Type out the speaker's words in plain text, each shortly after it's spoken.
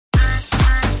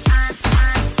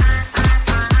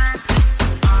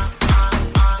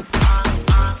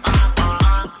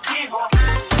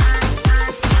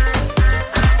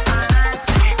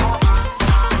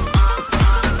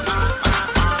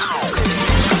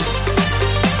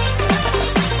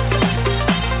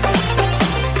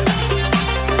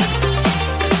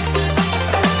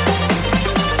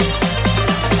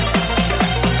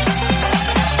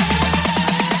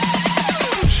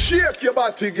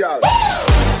party girl.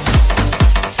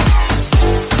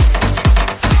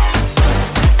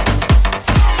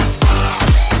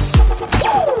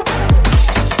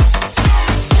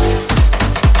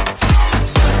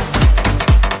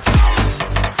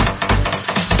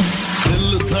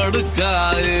 दिल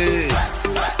धड़काए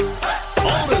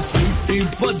और सीटी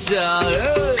बजाए,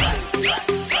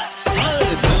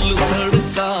 दिल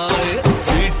धड़काए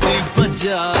सीटी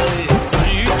बजाए,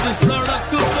 बीच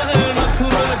सड़क पे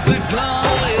नखरे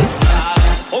दिखाए,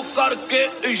 ओ करके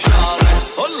इशारे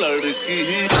ओ लड़की,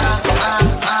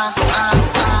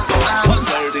 ओ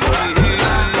लड़की,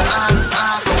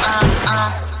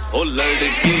 ओ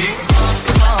लड़की आँख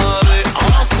मारे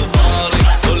आँख मारे,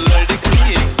 ओ लड़की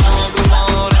आँख मारे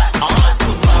आँख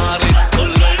मारे, ओ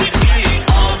लड़की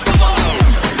आँख मारे।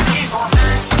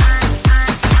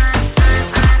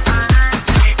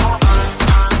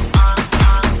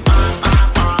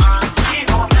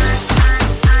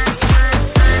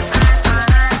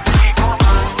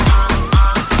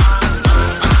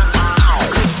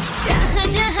 जहाँ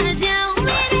जहाँ जाऊँ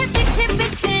मेरे पीछे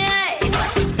पीछे आए,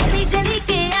 गली गली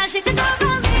के आशिक तो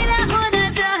मेरा होना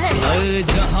चाहे। अरे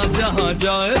जहाँ जहाँ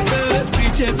जाए तेरे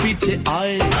पीछे पीछे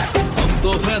आए, हम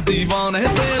तो है दीवाने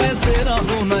तेरे, तेरा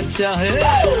होना चाहे।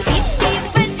 सीटी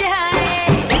बजाए,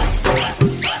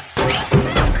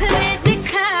 नखरे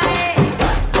दिखाए,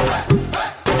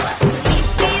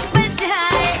 सीटी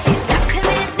बजाए,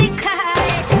 नखरे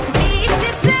दिखाए, बीच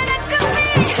सड़क पे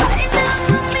हाय नाम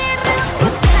मेरा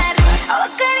पुकारे, ओ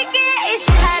करके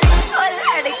इशारे ओ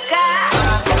लड़का,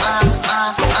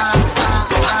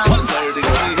 ओ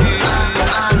लड़की,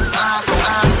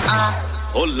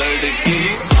 ओ लड़की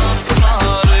आँख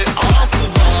मारे आँख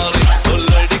मारे, ओ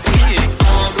लड़की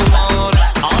आँख मारे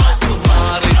आँख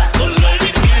मारे, ओ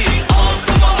लड़की आँख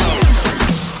मारे।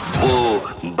 वो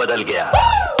बदल गया।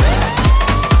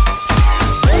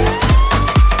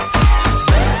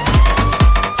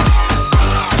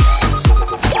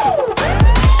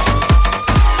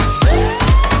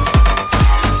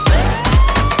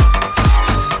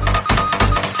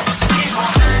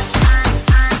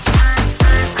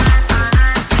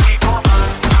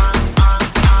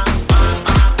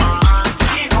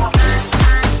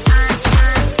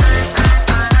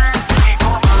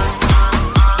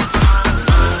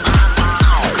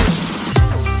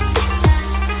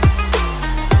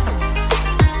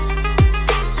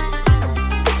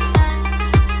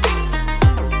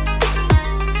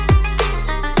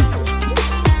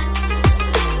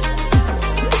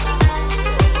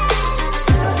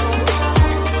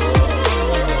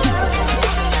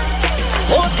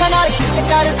 होठਾਂ ਨਾਲ ਛਿੱਕ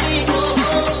ਕਰਦੀ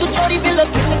ਤੂੰ ਚੋਰੀ ਬਿੱਲੋ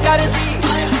ਦਿਲ ਕਰਦੀ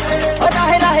ਓ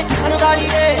ਰਾਹੇ ਰਾਹੇ ਜਾਣ ਵਾਲੀ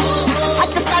ਏ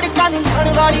ਅੱਖ ਸੜਕਾਂ ਨੂੰ ਜਾਣ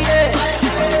ਵਾਲੀ ਏ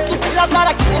ਤੂੰ ਪਿੱਲਾ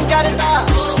ਸਾਰਾ ਖੇਨ ਕਰਦਾ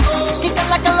ਕਿ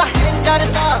ਕੱਲਾ ਕੱਲਾ ਹੈਂ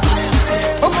ਕਰਦਾ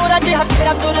ਓ ਮੋਰਾ ਜਿਹਾ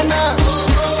ਤੇਰਾ ਤੁਰਨਾ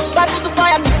ਪਰ ਤੂੰ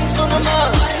ਪਾਇਆ ਨਹੀਂ ਸੁਣਨਾ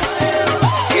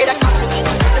ਕਿਹੜਾ ਕੰਮ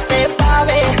ਸਿਰ ਤੇ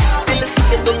ਪਾਵੇ ਦਿਲ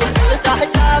ਸਿੱਧੇ ਤੋਂ ਨਿਕਲਦਾ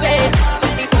ਜਾਵੇ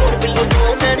ਅੱਡੀ ਤੋੜ ਬਿੱਲੋ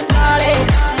ਦੋ ਮਿੰਟ ਕਾਲੇ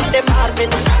ਮੁੰਡੇ ਮਾਰਦੇ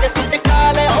ਨੇ ਸਿੱਧੇ ਤੂੰ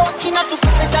ਟਿਕਾਲੇ ਓ ਕੀ ਨਾ ਤੂੰ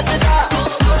ਕਿੱਥੇ ਜੱਟਦਾ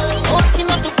ਓਕੀ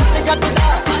ਨਾ ਤੂੰ ਕਿੱਥੇ ਜੱਟਦਾ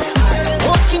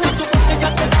ਓਕੀ ਨਾ ਤੂੰ ਕਿੱਥੇ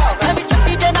ਜੱਟਦਾ ਮੈਂ ਵੀ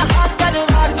ਚੱਟੀ ਦੇ ਨਾ ਹੱਥ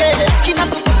ਕਰਵਾ ਕੇ ਕੀ ਨਾ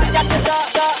ਤੂੰ ਕਿੱਥੇ ਜੱਟਦਾ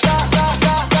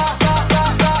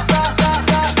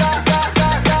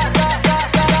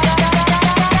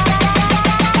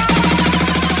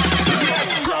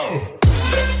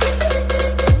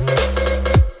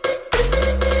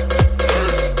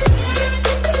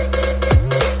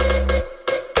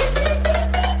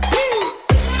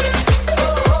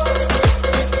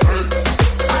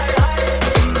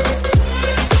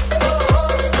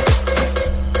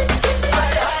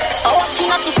ਓਕੀ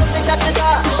ਨਾ ਤੂੰ ਕਿੱਥੇ ਜੱਟਦਾ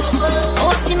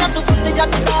ਓਕੀ ਨਾ ਤੂੰ ਕਿੱਥੇ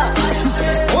ਜੱਟਦਾ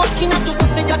ਓਕੀ ਨਾ ਤੂੰ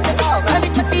ਕਿੱਥੇ ਜੱਟਦਾ ਮੈਂ ਵੀ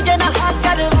ਚੱਟੀ ਦੇ ਨਾ ਹੱਥ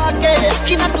ਕਰਵਾ ਕੇ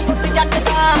ਕੀ ਨਾ ਤੂੰ ਕਿੱਥੇ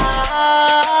ਜੱਟਦਾ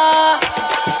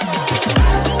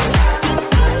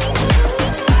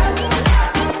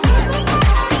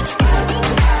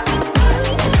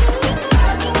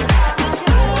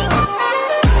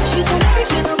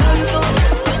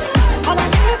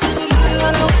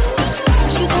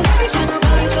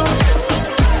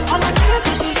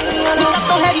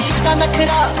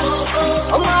ਨਖਰਾ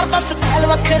ਉਹ ਮਾਰਦਾ ਸਟਾਈਲ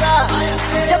ਵੱਖਰਾ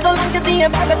ਜਦੋਂ ਲੰਘਦੀ ਐ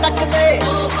ਮੈਂ ਤੱਕਦੇ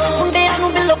ਮੁੰਡਿਆਂ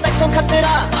ਨੂੰ ਬਿੱਲੋ ਪੈਸੋਂ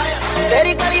ਖਤਰਾ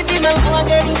ਤੇਰੀ ਗਲੀ ਦੀ ਮੈਂ ਲਾਵਾਂ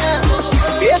ਗੇੜੀਆਂ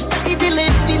ਇਸ ਟੱਕੀ ਦੀ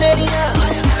ਲਿਫਟੀ ਮੇਰੀਆਂ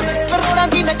ਕਰੋੜਾਂ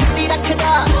ਦੀ ਮੈਂ ਕਿੱਤੀ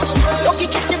ਰੱਖਦਾ ਲੋਕੀ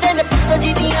ਖਿੱਚਦੇ ਨੇ ਪੱਤੋ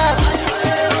ਜੀ ਦੀਆਂ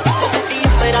ਉਹ ਕੁੱਤੀ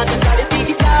ਮੇਰਾ ਦੀ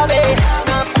ਚੜਦੀ ਜਾਵੇ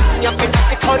ਨਾ ਪਾਣੀਆਂ ਪਿੰਡਾਂ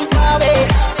 'ਚ ਖੜੂ ਪਾਵੇ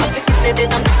ਅੱਗ ਕਿਸੇ ਦੇ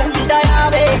ਨਾਲ ਮੁੰਡਾ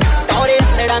ਆਵੇ ਟੌਰੇ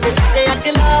ਲੜਾਂ ਦੇ ਸਿੱਧੇ ਅੱਗ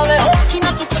ਲਾਵੇ ਉਹ ਕੀ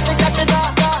ਨਾ ਤੂੰ ਕਿੱਥੇ ਜੱਟਦਾ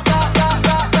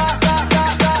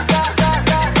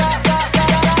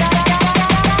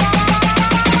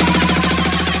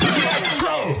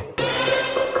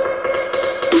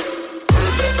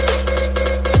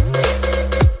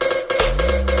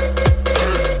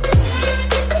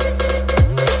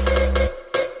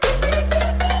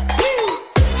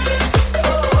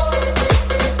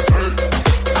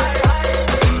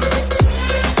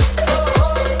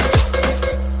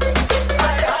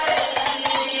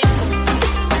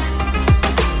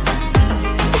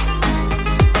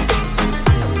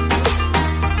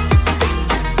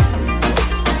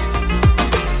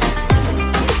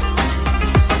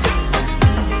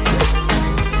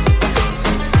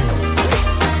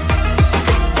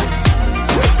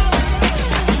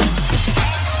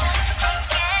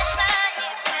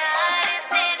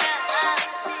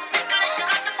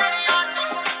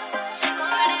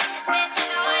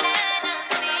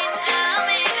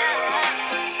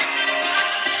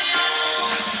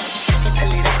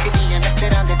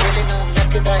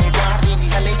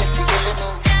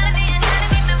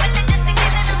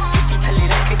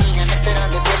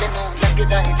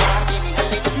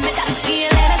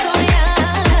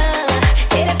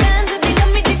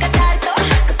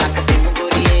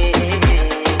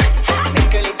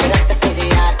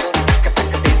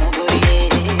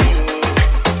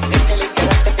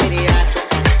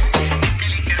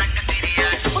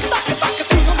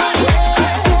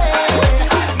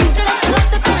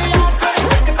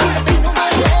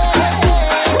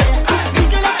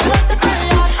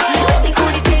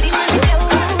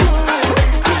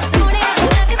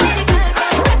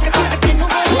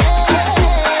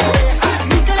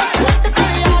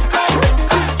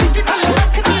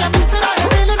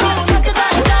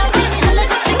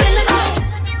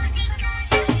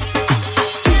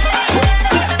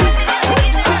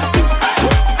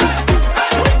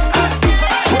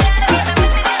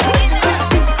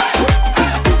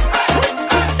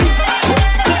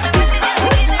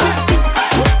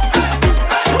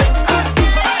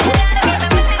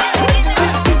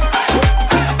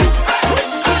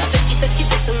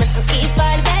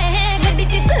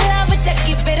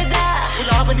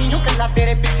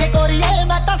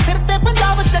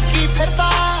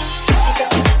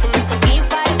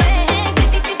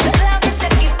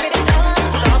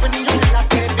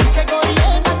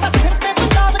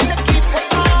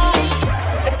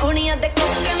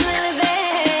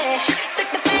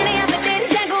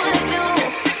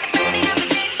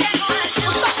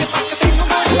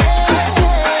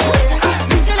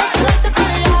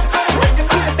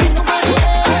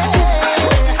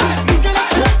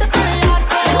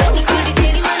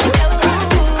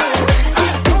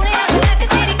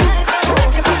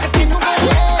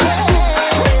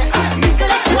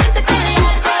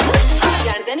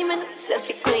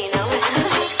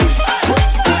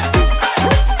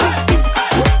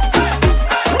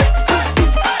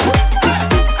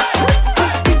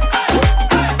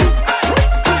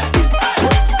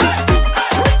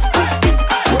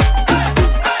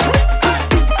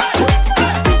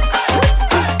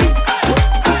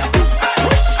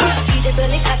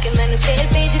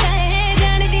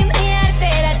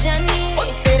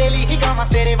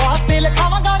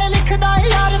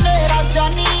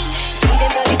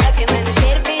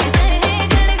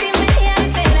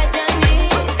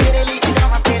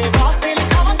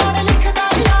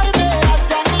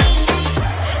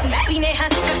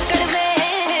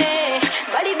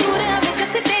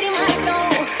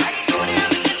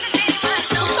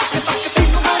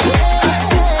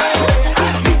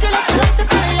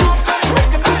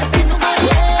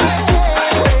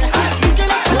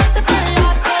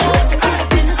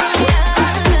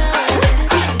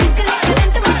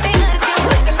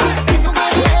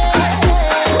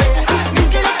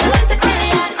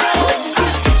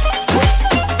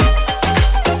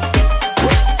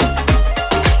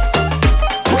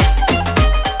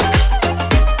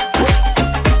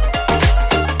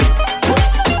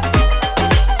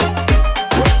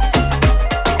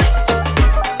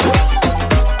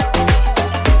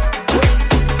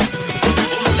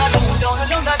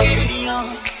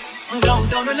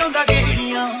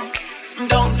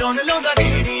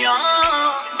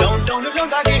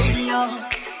ਲਾਉਂਦਾ ਗੇੜੀਆਂ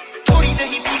ਥੋੜੀ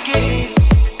ਜਿਹੀ ਪੀ ਕੇ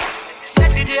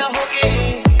ਸੈੱਟ ਜਿਹਾ ਹੋ ਕੇ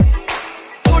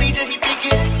ਥੋੜੀ ਜਿਹੀ ਪੀ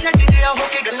ਕੇ ਸੈੱਟ ਜਿਹਾ ਹੋ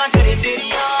ਕੇ ਗੱਲਾਂ ਕਰੇ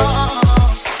ਤੇਰੀਆਂ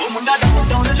ਉਹ ਮੁੰਡਾ ਡਾਊਨ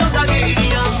ਡਾਊਨ ਲਾਉਂਦਾ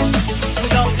ਗੇੜੀਆਂ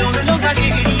ਡਾਊਨ ਡਾਊਨ ਲਾਉਂਦਾ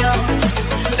ਗੇੜੀਆਂ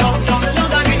ਡਾਊਨ ਡਾਊਨ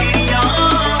ਲਾਉਂਦਾ ਗੇੜੀਆਂ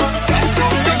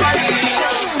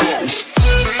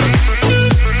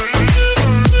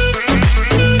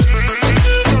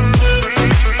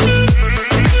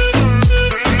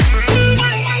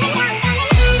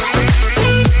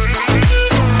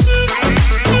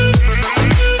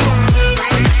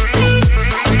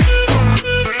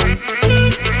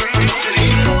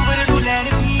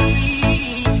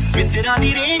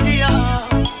ਦੀ ਰੇਂਜ ਆ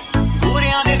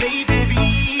ਗੋਰਿਆਂ ਦੇ ਲਈ ਬੇਬੀ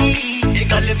ਇਹ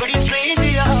ਗੱਲ ਬੜੀ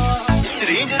ਸਟ੍ਰੇਂਜ ਆ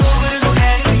ਰੇਂਜ ਰੋਵਰ ਨੂੰ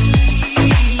ਲੈਣ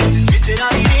ਦੀ ਤੇਰਾ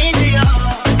ਦੀ ਰੇਂਜ ਆ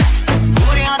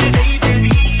ਗੋਰਿਆਂ ਦੇ ਲਈ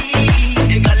ਬੇਬੀ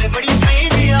ਇਹ ਗੱਲ ਬੜੀ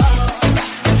ਸਟ੍ਰੇਂਜ ਆ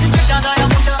ਜੱਟਾਂ ਦਾ ਆ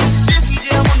ਮੁੰਡਾ ਦੇਸੀ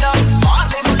ਜਿਹਾ ਮੁੰਡਾ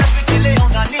ਮਾਰਦੇ ਨੂੰ ਲੱਗ ਕੇ ਲੈ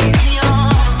ਆਉਂਦਾ ਨੇੜੀਆਂ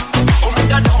ਉਹ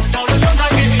ਮੁੰਡਾ ਡਾਊਨ ਡਾਊਨ ਲਾਉਂਦਾ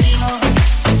ਗੇੜੀਆਂ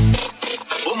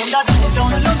ਉਹ ਮੁੰਡਾ ਡਾਊਨ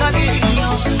ਡਾਊਨ ਲਾਉਂਦਾ ਗੇੜੀਆਂ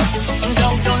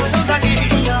ਡਾਊਨ ਡਾਊਨ ਲਾਉਂਦਾ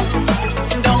ਗੇੜੀਆਂ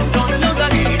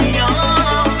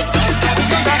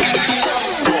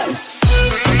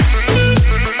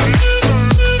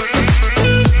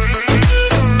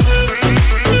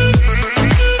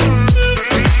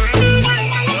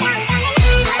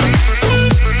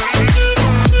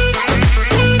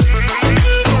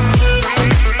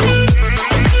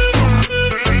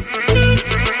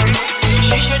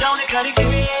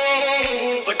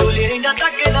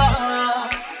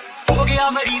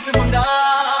ਮਰੀਜ਼ ਮੁੰਡਾ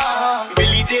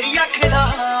ਬਿੱਲੀ ਤੇਰੀ ਅੱਖ ਦਾ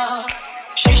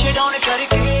ਸ਼ੀਸ਼ੇ ਡਾਊਨ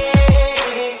ਕਰਕੇ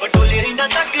ਬਟੋਲੇ ਰਹਿੰਦਾ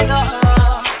ਤੱਕਦਾ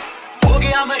ਹੋ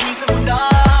ਗਿਆ ਮਰੀਜ਼ ਮੁੰਡਾ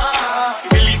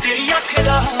ਬਿੱਲੀ ਤੇਰੀ ਅੱਖ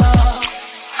ਦਾ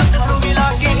ਅੱਖਾਂ ਨੂੰ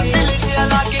ਮਿਲਾ ਕੇ ਦਿਲ 'ਚ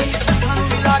ਲਾ ਕੇ ਅੱਖਾਂ ਨੂੰ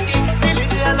ਮਿਲਾ ਕੇ ਦਿਲ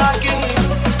 'ਚ ਲਾ ਕੇ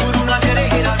ਗੁਰੂ ਨਾ ਕਰੇ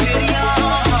ਹੇਰਾ ਫੇਰੀਆਂ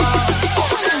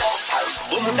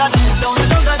ਉਹ ਮੁੰਡਾ ਡਾਊਨ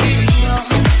ਲਾਉਂਦਾ ਗੇੜੀਆਂ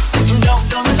ਡਾਊਨ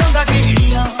ਡਾਊਨ ਲਾਉਂਦਾ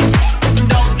ਗੇੜੀਆਂ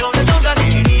ਡਾਊਨ ਡਾਊਨ ਲਾਉਂਦਾ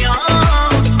ਗੇੜੀਆਂ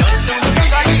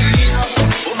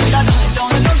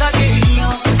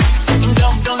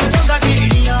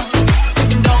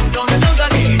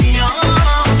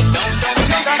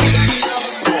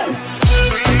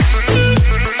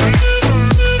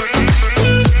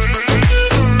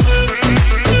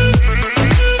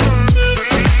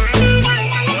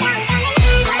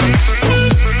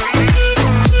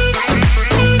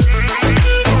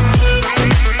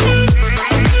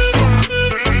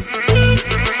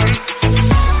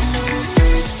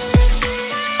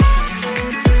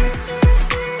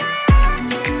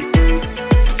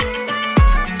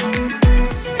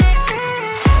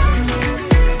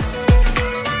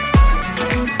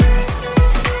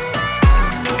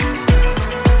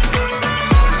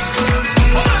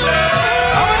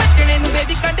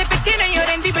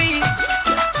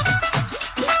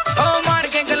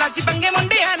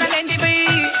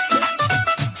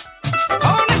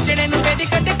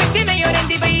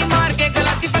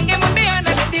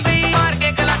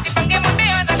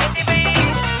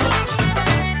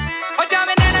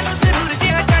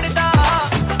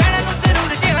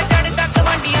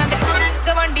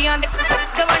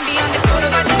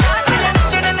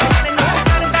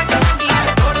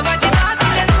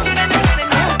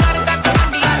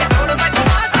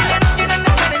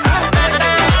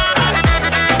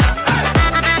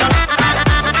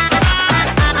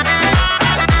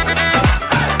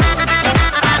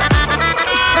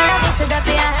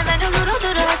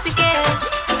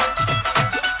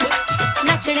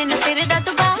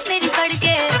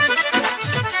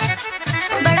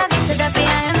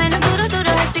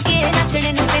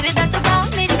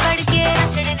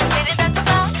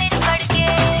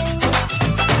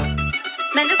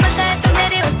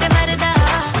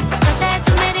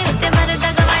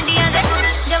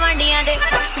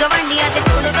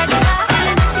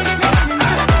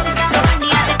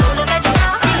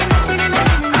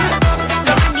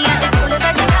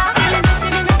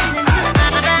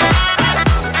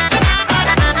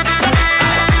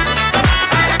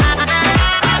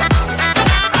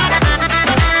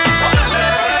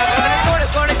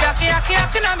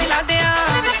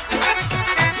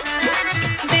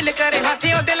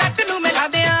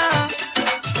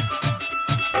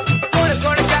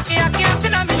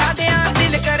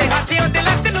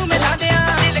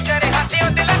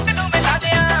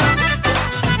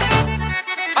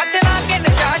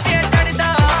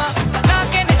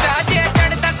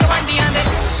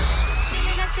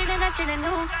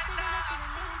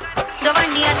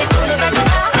ਗਵਾਂਡੀਆਂ ਤੇ ਕੋਲ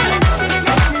ਵੱਜਦਾ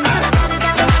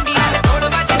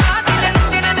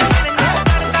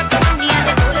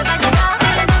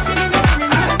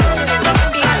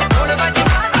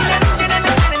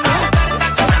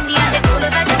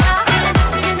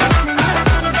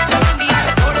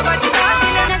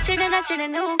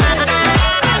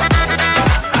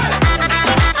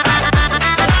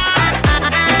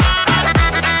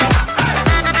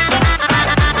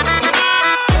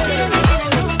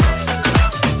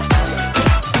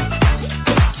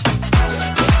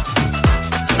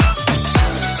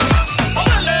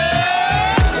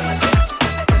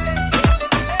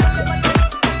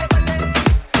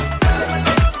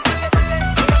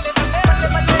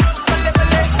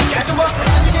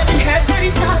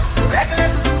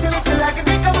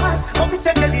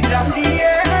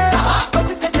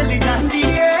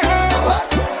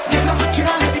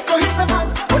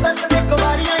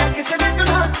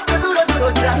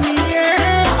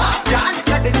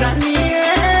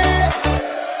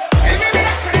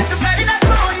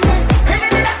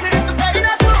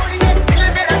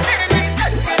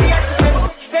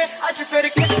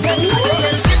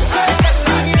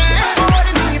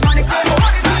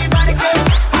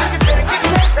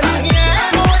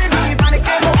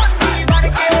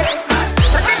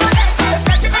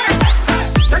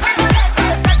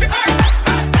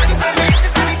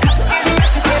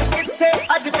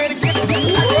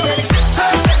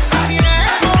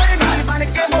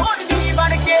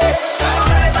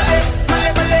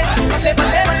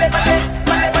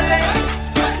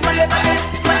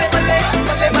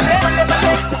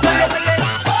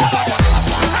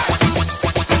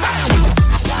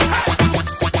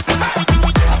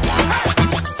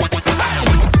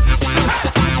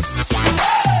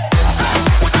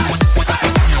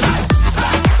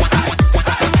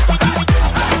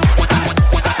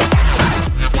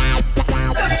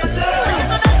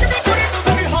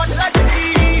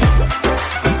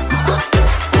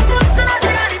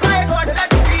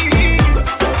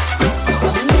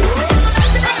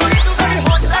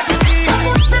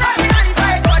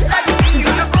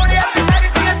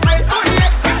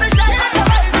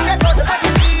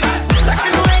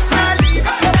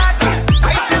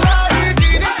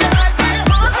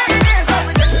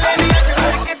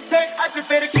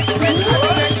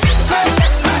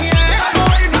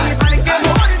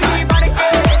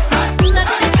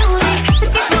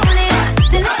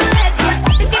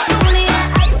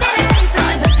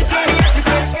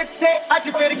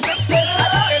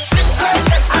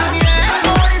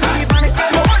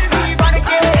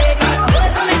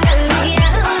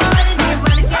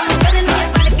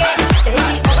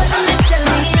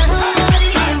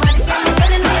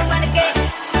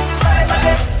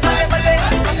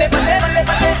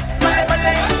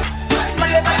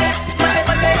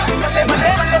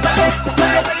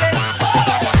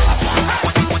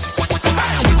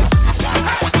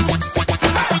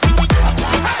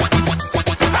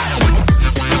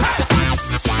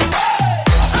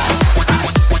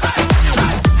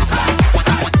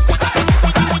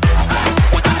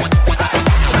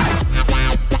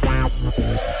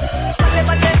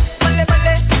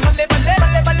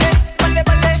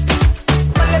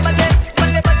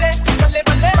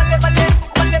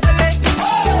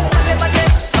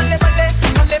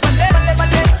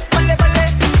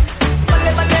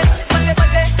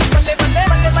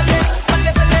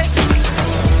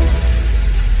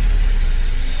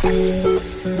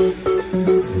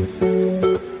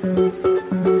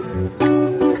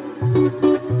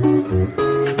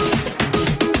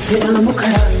तेरा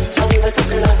मुखड़ा चंदा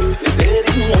टुकड़ा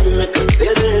तेरी अनक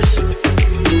तेरे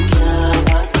क्या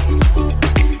बात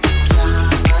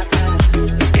है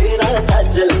तेरा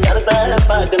काजल करता है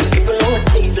पागल वो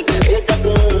चीज करे जब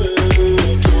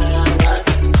क्या बात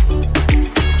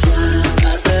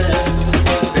है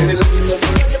तेरे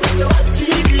लगे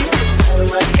अच्छी भी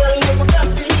मैं क्या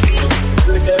मुकाती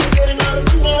लेकर तेरे नाल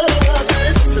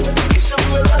तुम्हारा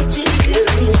सब अच्छी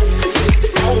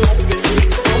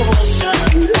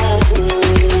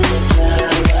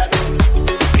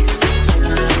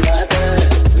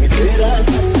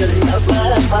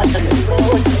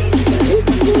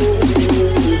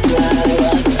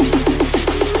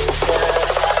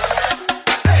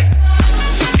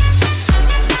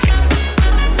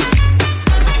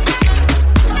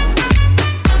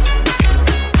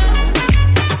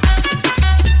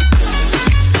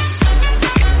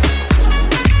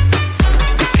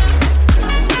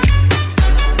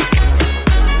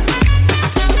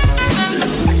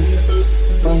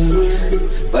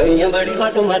बड़ी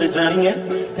घट मर जानी है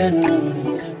तेन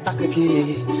तक के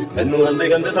मैनू आंदे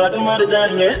गंदे थट मर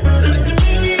जानी है